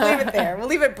 We'll just leave it there. We'll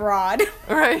leave it broad.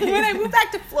 Right. When I moved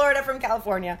back to Florida from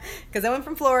California, because I went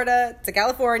from Florida to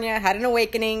California, had an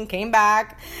awakening, came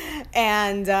back,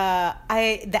 and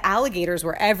the alligators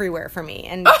were everywhere for me.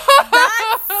 And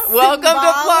that's welcome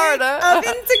to Florida. Of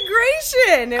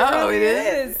integration. It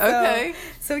is. Okay.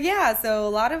 So yeah, so a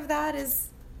lot of that is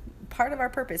part of our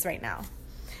purpose right now.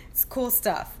 It's cool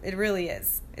stuff. It really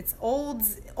is. It's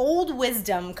old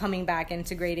wisdom coming back,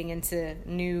 integrating into the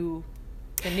new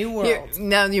world.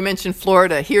 Now you mentioned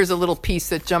Florida. Here's a little piece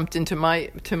that jumped into my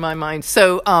mind.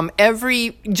 So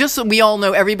just so we all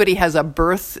know, everybody has a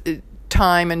birth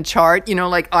time and chart.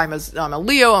 Like I'm a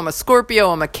Leo, I'm a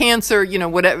Scorpio, I'm a Cancer.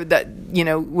 Whatever that.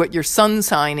 What your sun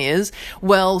sign is.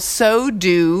 Well, so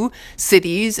do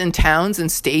cities and towns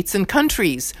and states and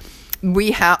countries.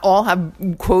 We all have,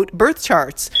 quote, birth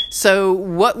charts. So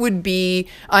what would be,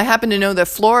 I happen to know that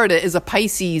Florida is a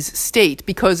Pisces state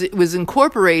because it was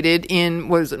incorporated in,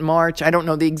 March? I don't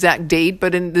know the exact date,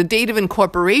 but in the date of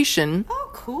incorporation. Oh,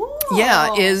 cool.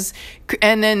 Yeah,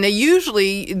 and then they use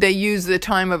the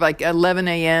time of like 11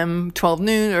 a.m., 12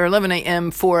 noon, or 11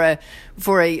 a.m. for an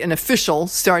official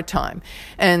start time.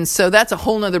 And so that's a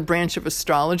whole nother branch of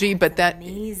astrology. But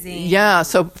amazing. Yeah,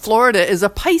 so Florida is a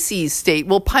Pisces state.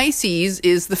 Well, Pisces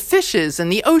is the fishes and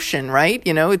the ocean, right?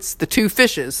 It's the two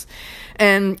fishes.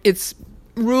 And it's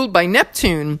ruled by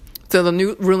Neptune. So the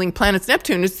new ruling planet's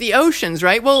Neptune. It's the oceans,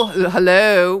 right? Well,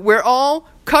 hello. We're all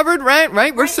covered,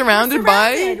 right? We're surrounded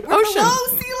by ocean. We're below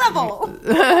sea level.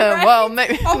 Right? Well,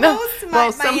 maybe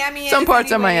Miami. Some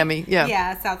parts of Miami, yeah.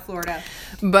 Yeah, South Florida.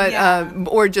 But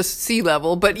or just sea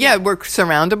level. But yeah, we're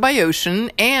surrounded by ocean.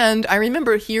 And I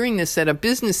remember hearing this at a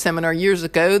business seminar years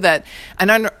ago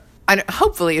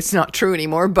hopefully it's not true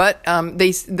anymore, but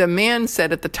the man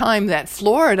said at the time that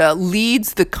Florida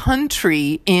leads the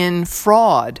country in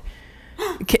fraud.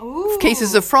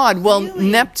 Cases of fraud. Well, really?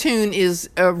 Neptune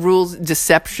rules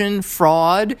deception,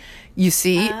 fraud. You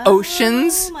see,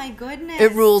 oceans. Oh my goodness!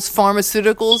 It rules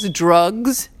pharmaceuticals,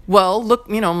 drugs. Well, look,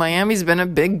 Miami's been a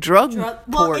big drug port.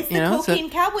 Well, it's the Cocaine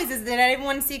Cowboys. Did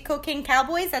anyone see Cocaine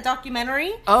Cowboys? That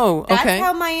documentary. Oh, okay. That's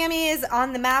how Miami is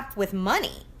on the map with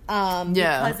money. Sadly,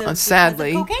 because of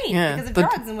cocaine, because of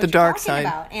drugs, and what the you're dark talking side.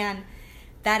 About. And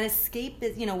that escape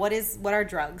is, what are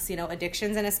drugs?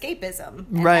 Addictions and escapism.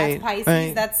 And right. That's Pisces.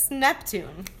 Right. That's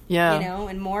Neptune. Yeah.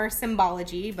 And more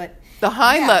symbology, but the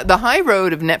high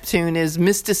road of Neptune is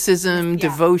mysticism,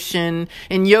 devotion.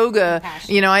 In yoga,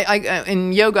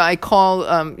 I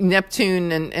call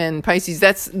Neptune and Pisces.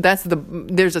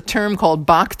 There's a term called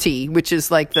bhakti, which is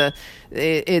like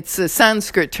it's a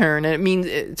Sanskrit term, and it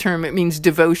means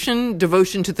devotion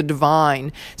to the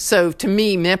divine. So to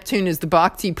me, Neptune is the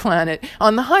bhakti planet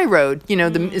on the high road.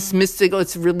 It's mystical,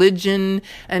 it's religion,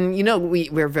 and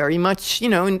we're very much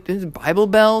in the Bible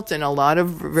Belt and a lot of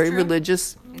very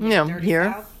religious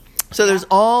here. South. So there's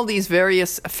all these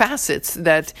various facets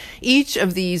that each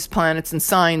of these planets and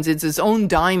signs is its own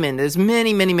diamond. There's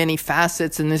many, many, many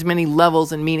facets, and there's many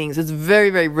levels and meanings. It's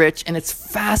very, very rich, and it's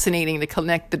fascinating to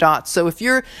connect the dots. So if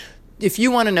you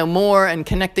want to know more and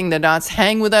connecting the dots,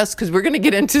 hang with us because we're going to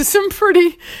get into some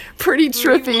pretty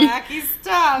trippy, wacky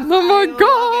stuff. Oh my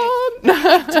God!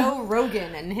 Joe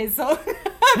Rogan and his.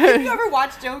 Have you ever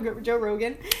watched Joe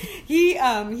Rogan? He's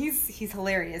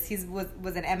hilarious. He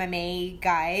was an MMA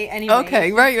guy. Anyway,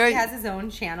 okay, right. He has his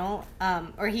own channel,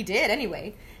 or he did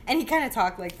anyway, and he kind of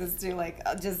talked like this too,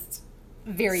 just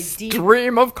very deep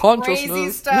stream of consciousness,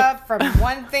 crazy stuff from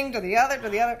one thing to the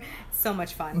other. So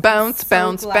much fun. Bounce.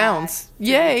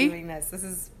 Yay! Doing this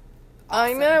is I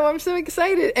awesome. know. I'm so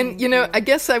excited. And I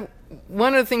guess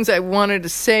one of the things I wanted to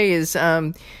say is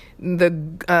I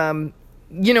really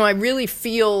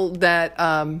feel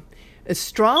that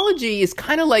astrology is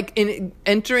kind of like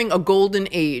entering a golden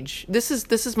age. This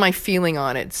is my feeling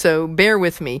on it. So bear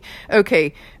with me.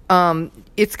 Okay.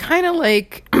 It's kind of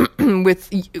like with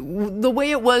the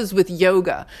way it was with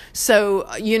yoga. So,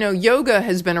 yoga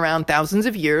has been around thousands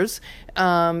of years.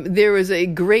 There was a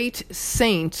great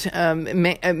saint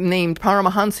named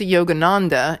Paramahansa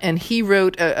Yogananda, and he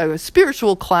wrote a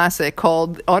spiritual classic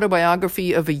called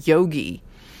Autobiography of a Yogi.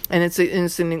 And it's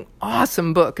an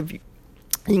awesome book.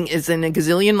 It's in a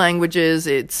gazillion languages.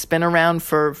 It's been around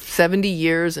for 70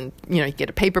 years, and you get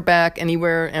a paperback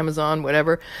anywhere, Amazon,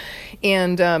 whatever.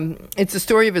 And it's the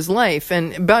story of his life.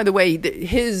 And by the way,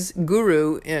 his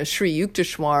guru, Sri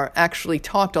Yukteswar, actually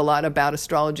talked a lot about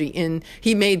astrology.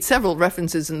 He made several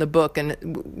references in the book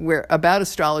about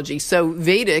astrology. So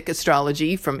Vedic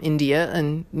astrology from India,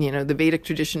 and the Vedic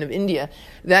tradition of India,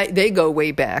 that they go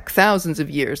way back, thousands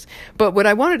of years. But what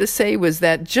I wanted to say was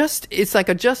that it's like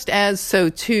a just as so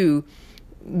too.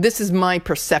 This is my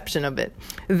perception of it,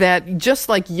 that just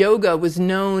like yoga was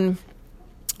known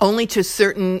only to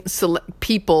certain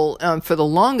people for the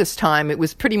longest time, it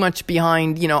was pretty much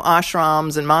behind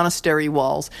ashrams and monastery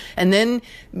walls, and then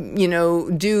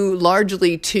due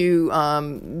largely to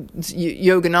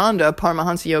Yogananda,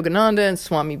 Paramahansa Yogananda and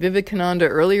Swami Vivekananda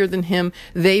earlier than him.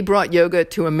 They brought yoga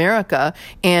to America,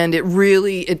 and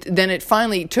then it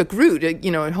finally took root,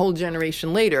 a whole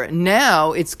generation later.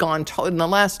 Now it's gone, in the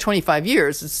last 25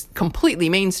 years, it's completely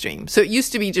mainstream. So it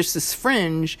used to be just this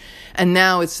fringe, and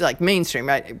now it's like mainstream,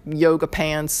 right? Yoga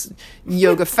pants,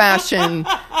 yoga fashion,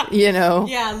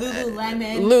 Yeah,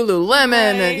 Lululemon.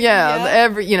 Right? And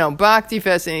every, Bhakti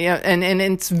Fest, and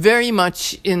it's very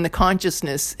much in the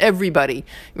consciousness, everybody,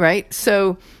 right?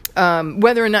 So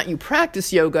whether or not you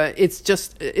practice yoga,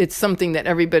 it's something that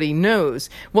everybody knows.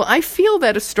 Well, I feel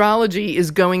that astrology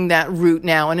is going that route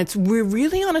now, and we're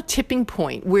really on a tipping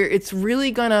point where it's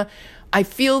really gonna, I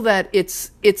feel that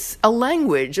it's a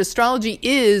language. Astrology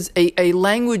is a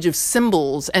language of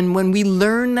symbols. And when we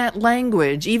learn that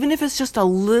language, even if it's just a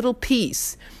little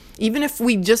piece, even if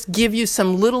we just give you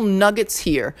some little nuggets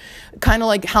here, kind of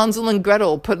like Hansel and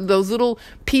Gretel, put those little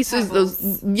pieces,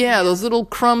 those little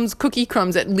crumbs, cookie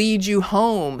crumbs that lead you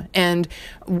home. And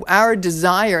our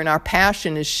desire and our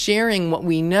passion is sharing what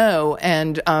we know,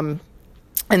 and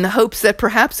the hopes that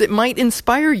perhaps it might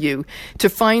inspire you to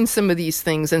find some of these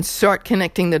things and start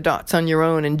connecting the dots on your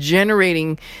own and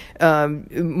generating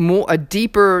a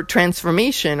deeper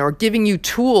transformation, or giving you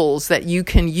tools that you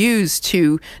can use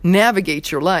to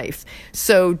navigate your life.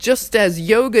 So just as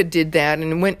yoga did that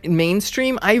and went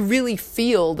mainstream, I really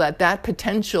feel that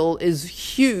potential is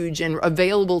huge and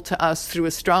available to us through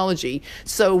astrology.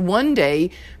 So one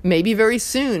day, maybe very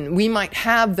soon, we might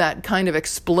have that kind of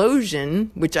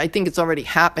explosion, which I think it's already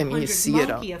happening. You see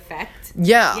it all. Effect.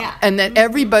 Yeah, and that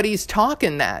everybody's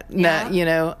talking that,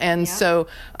 and so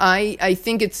I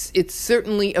think it's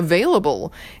certainly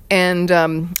available. And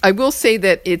I will say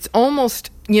that it's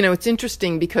almost, it's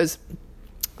interesting because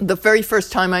the very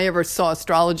first time I ever saw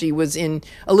astrology was in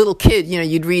a little kid.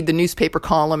 You'd read the newspaper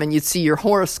column and you'd see your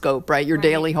horoscope, right? Your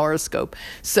daily horoscope.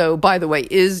 So, by the way,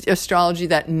 is astrology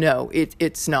that? No,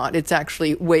 it's not. It's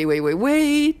actually way, way, way,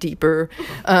 way deeper,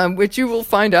 which you will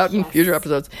find out in future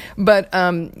episodes. But,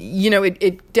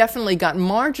 it definitely got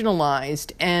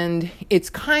marginalized, and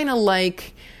it's kind of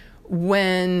like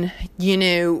when,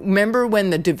 remember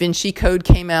when the Da Vinci Code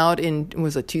came out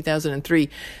was it 2003?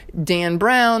 Dan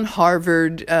Brown,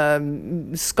 Harvard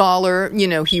scholar,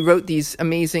 he wrote these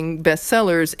amazing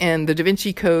bestsellers, and the Da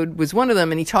Vinci Code was one of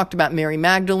them. And he talked about Mary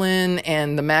Magdalene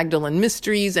and the Magdalene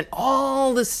mysteries and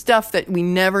all the stuff that we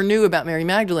never knew about Mary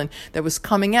Magdalene that was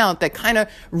coming out that kind of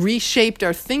reshaped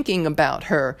our thinking about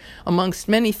her, amongst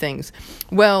many things.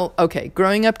 Well, okay,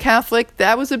 growing up Catholic,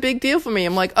 that was a big deal for me.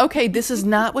 I'm like, okay, this is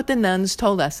not what the nuns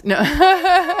told us. No,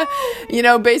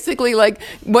 basically, like,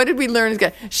 what did we learn?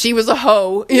 She was a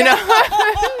hoe. She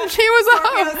was a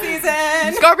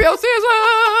hoe. Scorpio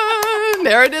season.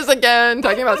 There it is again,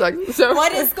 talking about sex. So,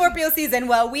 what is Scorpio season?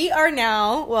 Well, we are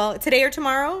now. Today or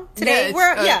tomorrow? Today it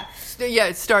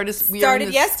started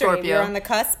yesterday. Scorpio. We were on the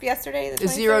cusp yesterday. The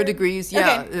 0 degrees.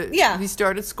 Yeah. Okay. We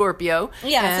started Scorpio.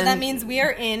 Yeah. So that means we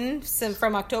are in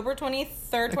from October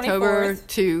 23rd, 24th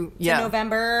to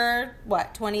November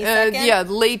 22nd.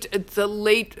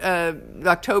 Late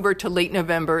October to late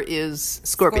November is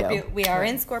Scorpio. We are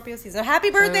in Scorpio season.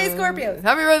 Happy birthday, Scorpios!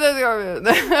 Happy birthday, Scorpio! Go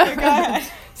ahead.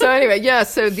 So anyway,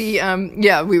 so the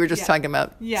we were just talking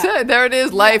about. Yeah. So there it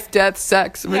is: life, death,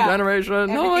 sex, regeneration.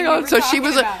 Everything oh my God! So she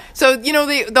was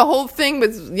the whole thing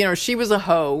was she was a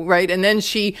hoe, right? And then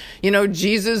she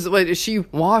Jesus, she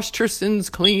washed her sins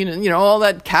clean, and all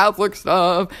that Catholic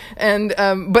stuff. And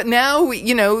but now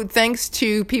thanks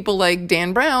to people like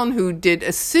Dan Brown, who did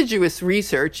assiduous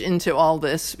research into all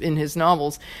this in his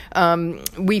novels,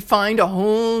 we find a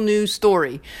whole new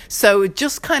story. So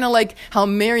just kind of like how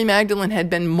Mary Magdalene had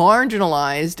been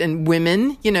marginalized, and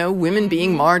women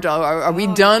being marginalized. Are we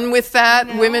done with that?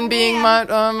 No, women being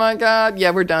oh my God.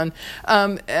 Yeah, we're done.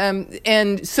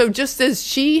 And so just as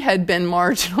she had been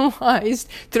marginalized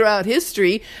throughout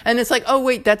history, and it's like, oh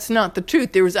wait, that's not the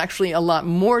truth. There was actually a lot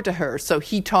more to her. So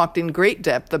he talked in great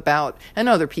depth about, and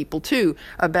other people too,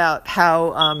 about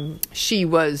how she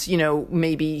was,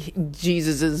 maybe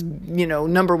Jesus's,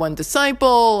 number one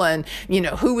disciple, and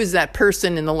who is that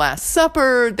person in the Last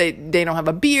Supper? They don't have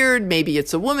a beard. Maybe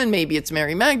it's a woman. Maybe it's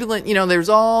Mary Magdalene. There's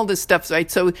all this stuff,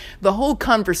 right? So the whole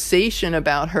conversation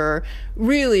about her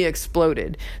really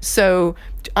exploded. So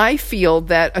I feel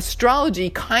that astrology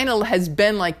kind of has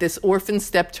been like this orphan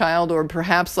stepchild, or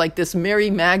perhaps like this Mary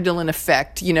Magdalene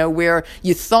effect, where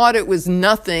you thought it was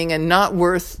nothing and not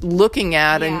worth looking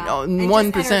at, and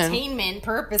 1%. Just entertainment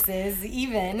purposes,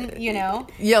 even,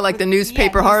 Yeah, like the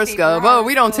newspaper horoscope. Oh,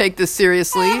 we don't take this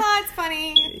seriously. It's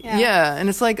funny. Yeah. And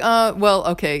it's like, well,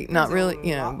 okay, not really,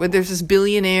 you know, but there's this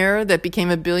billionaire that became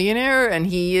a billionaire, and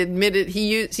he admitted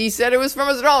he said it was from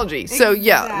astrology. So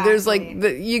yeah, there's like,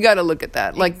 you got to look at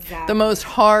that. Like the most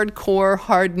hardcore,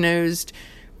 hard-nosed,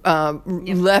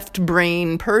 left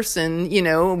brain person, you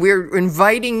know, we're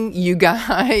inviting you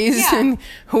guys and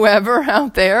whoever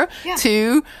out there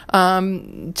to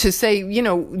say, you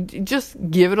know, just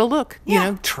give it a look, you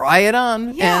know, try it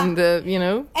on, and you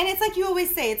know, and it's like you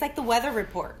always say, it's like the weather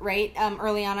report, right?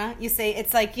 Earliana, you say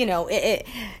it's like, you know,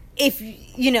 if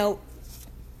you know,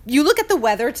 you look at the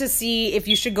weather to see if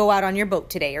you should go out on your boat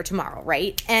today or tomorrow,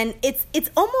 right? And it's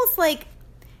almost like,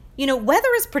 you know, weather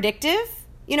is predictive.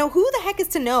 You know, who the heck is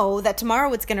to know that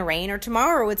tomorrow it's going to rain or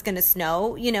tomorrow it's going to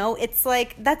snow? You know, it's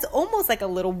like, that's almost like a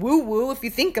little woo-woo if you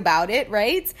think about it,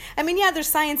 right? I mean, yeah, there's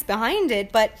science behind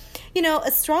it, but, you know,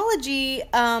 astrology,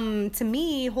 to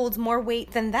me, holds more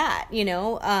weight than that, you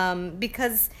know,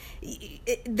 because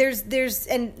there's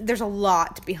a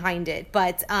lot behind it.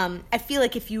 But I feel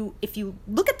like if you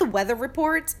look at the weather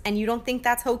report and you don't think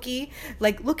that's hokey,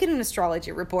 like, look at an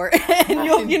astrology report and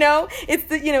you'll, you know,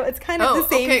 it's kind of the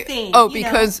same thing. Oh,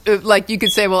 because like you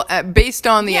could say, well, based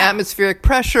on the atmospheric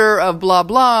pressure of blah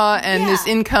blah and this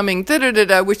incoming da da da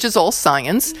da, which is all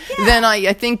science, then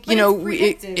I think, you know,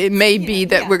 it may be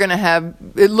that we're going to have.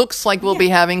 It looks like we'll be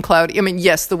having cloudy. I mean,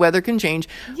 yes, the weather can change,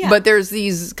 but there's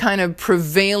these kind of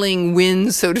prevailing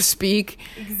winds, so to speak.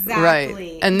 Exactly.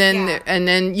 Right, and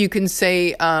then you can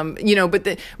say, you know,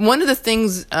 but one of the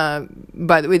things,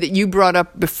 by the way, that you brought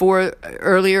up before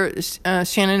earlier,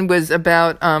 Shannon, was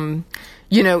about.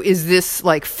 You know, is this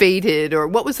like fated, or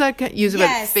what was that used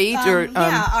about fate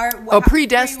or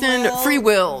predestined, free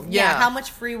will? Yeah. How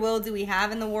much free will do we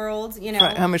have in the world? You know,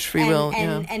 how much free will?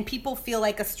 And people feel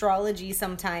like astrology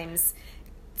sometimes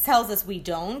tells us we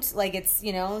don't. Like, it's,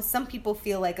 you know, some people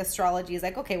feel like astrology is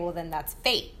like, okay, well then that's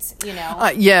fate. You know,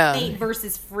 fate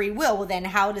versus free will. Well, then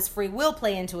how does free will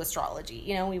play into astrology?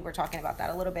 You know, we were talking about that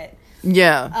a little bit.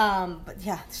 Yeah. But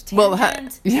yeah. Well,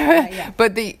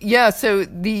 but so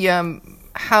the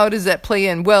how does that play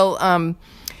in? Well,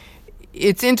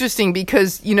 it's interesting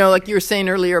because, you know, like you were saying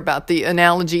earlier about the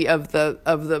analogy of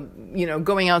the you know,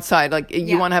 going outside, like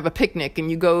you want to have a picnic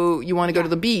and you want to go to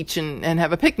the beach and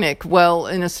have a picnic. Well,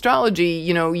 in astrology,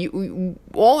 you know,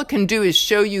 all it can do is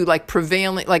show you like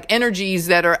prevailing, like energies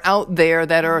that are out there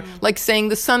that are like saying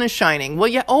the sun is shining. Well,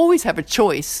 you always have a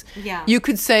choice. Yeah. You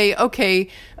could say, okay,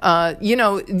 you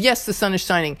know, yes, the sun is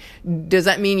shining. Does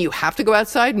that mean you have to go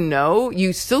outside? No,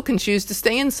 you still can choose to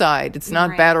stay inside. It's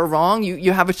not bad or wrong.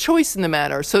 You have a choice in the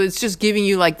matter. So it's just giving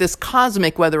you like this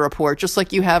cosmic weather report, just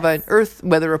like you have an Earth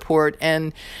weather report.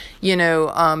 And, you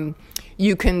know,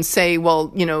 you can say,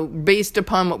 well, you know, based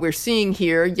upon what we're seeing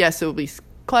here, yes, it will be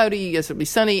cloudy, yes, it'll be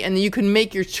sunny. And then you can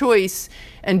make your choice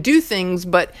and do things,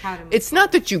 but it's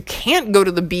not that you can't go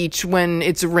to the beach when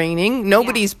it's raining.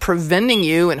 Nobody's preventing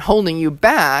you and holding you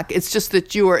back. It's just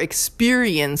that your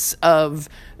experience of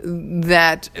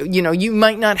that, you know, you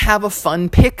might not have a fun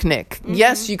picnic.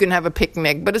 Yes, you can have a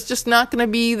picnic, but it's just not going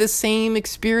to be the same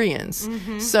experience.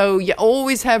 So you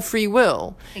always have free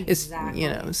will. Exactly. You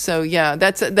know, so yeah,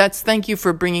 that's thank you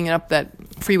for bringing up that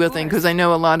free will thing, because I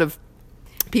know a lot of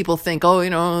people think, oh, you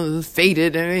know,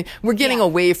 fated. I mean, we're getting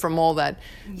away from all that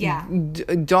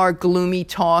dark, gloomy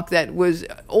talk that was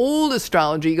old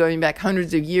astrology going back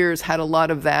hundreds of years, had a lot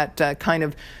of that kind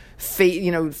of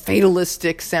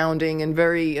fatalistic sounding and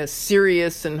very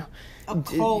serious and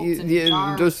occult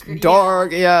and just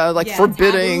dark,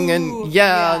 forbidding, taboo. And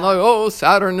like, oh,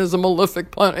 Saturn is a malefic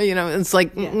planet. You know, it's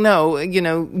like no, you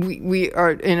know, we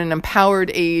are in an empowered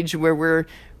age where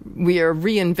we are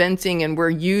reinventing and we're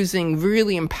using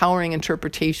really empowering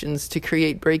interpretations to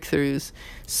create breakthroughs.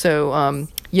 So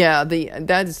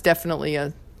that is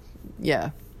definitely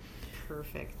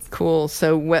perfect. Cool.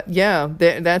 So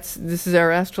this is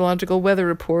our astrological weather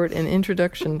report and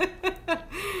introduction.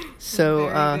 So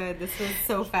very good. This was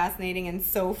so fascinating and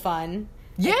so fun.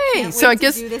 Yay! So I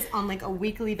guess do this on like a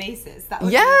weekly basis. That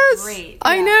would be great.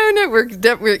 I know. No,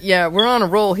 we're on a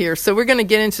roll here. So we're going to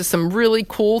get into some really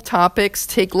cool topics.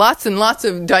 Take lots and lots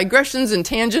of digressions and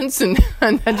tangents, and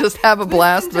just have a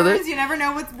blast with it. You never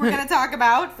know what we're going to talk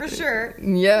about for sure.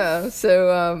 Yeah.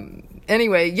 So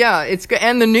anyway, it's good,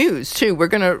 and the news too. We're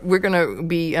gonna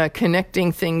be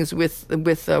connecting things with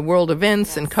world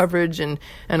events and coverage and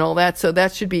all that. So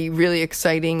that should be really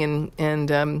exciting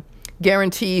and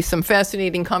guarantee some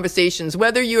fascinating conversations.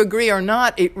 Whether you agree or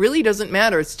not, it really doesn't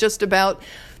matter. It's just about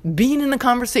being in the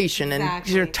conversation and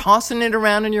Exactly. you're tossing it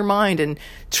around in your mind and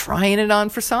trying it on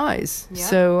for size. Yep.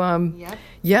 So, Yep.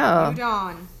 yeah. New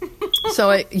dawn.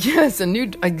 So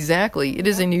exactly. It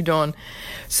is a new dawn.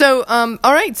 So,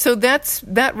 all right. So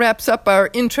that wraps up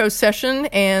our intro session,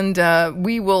 and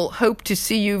we will hope to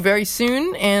see you very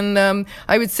soon. And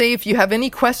I would say if you have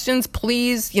any questions,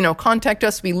 please, contact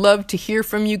us. We love to hear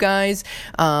from you guys.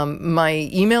 My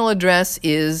email address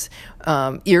is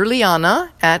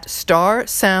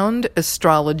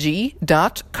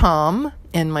irliana@starsoundastrology.com,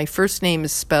 and my first name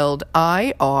is spelled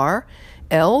IRLIANNA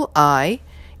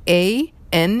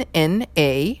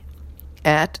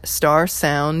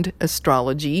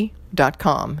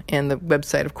 @starsoundastrology.com. And the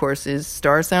website, of course, is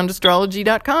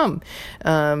starsoundastrology.com.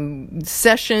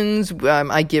 Sessions,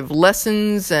 I give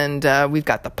lessons, and we've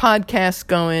got the podcast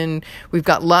going. We've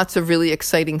got lots of really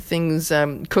exciting things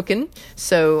cooking.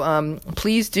 So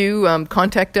please do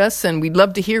contact us, and we'd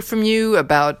love to hear from you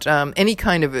about any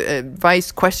kind of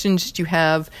advice, questions that you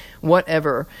have,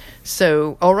 whatever.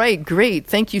 So, all right, great.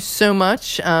 Thank you so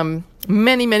much.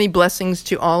 Many, many blessings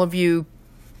to all of you.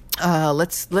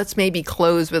 Let's maybe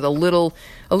close with a little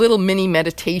mini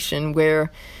meditation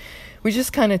where we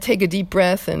just kind of take a deep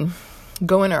breath and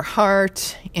go in our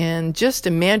heart and just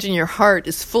imagine your heart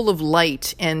is full of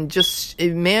light, and just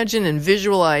imagine and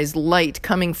visualize light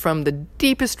coming from the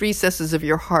deepest recesses of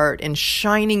your heart and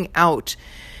shining out.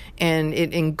 And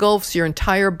it engulfs your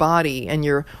entire body, and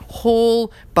your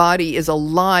whole body is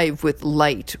alive with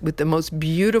light, with the most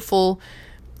beautiful,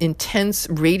 intense,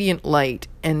 radiant light.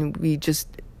 And we just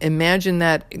imagine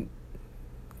that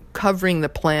covering the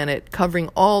planet, covering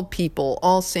all people,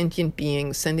 all sentient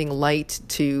beings, sending light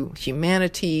to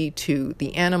humanity, to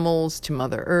the animals, to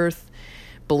Mother Earth.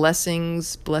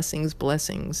 Blessings, blessings,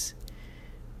 blessings.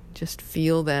 Just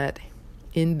feel that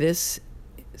in this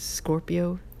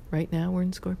Scorpio. Right now we're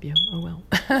in Scorpio. Oh, well.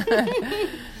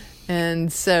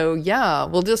 And so, yeah,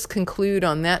 we'll just conclude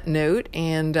on that note,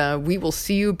 and we will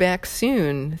see you back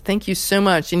soon. Thank you so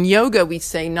much. In yoga, we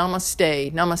say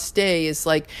namaste. Namaste is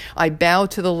like I bow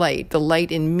to the light. The light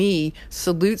in me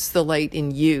salutes the light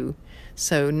in you.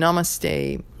 So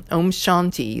namaste. Om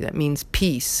Shanti. That means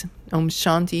peace. Om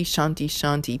Shanti, Shanti,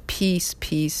 Shanti. Peace,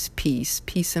 peace, peace.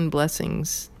 Peace and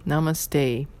blessings.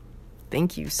 Namaste.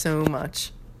 Thank you so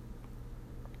much.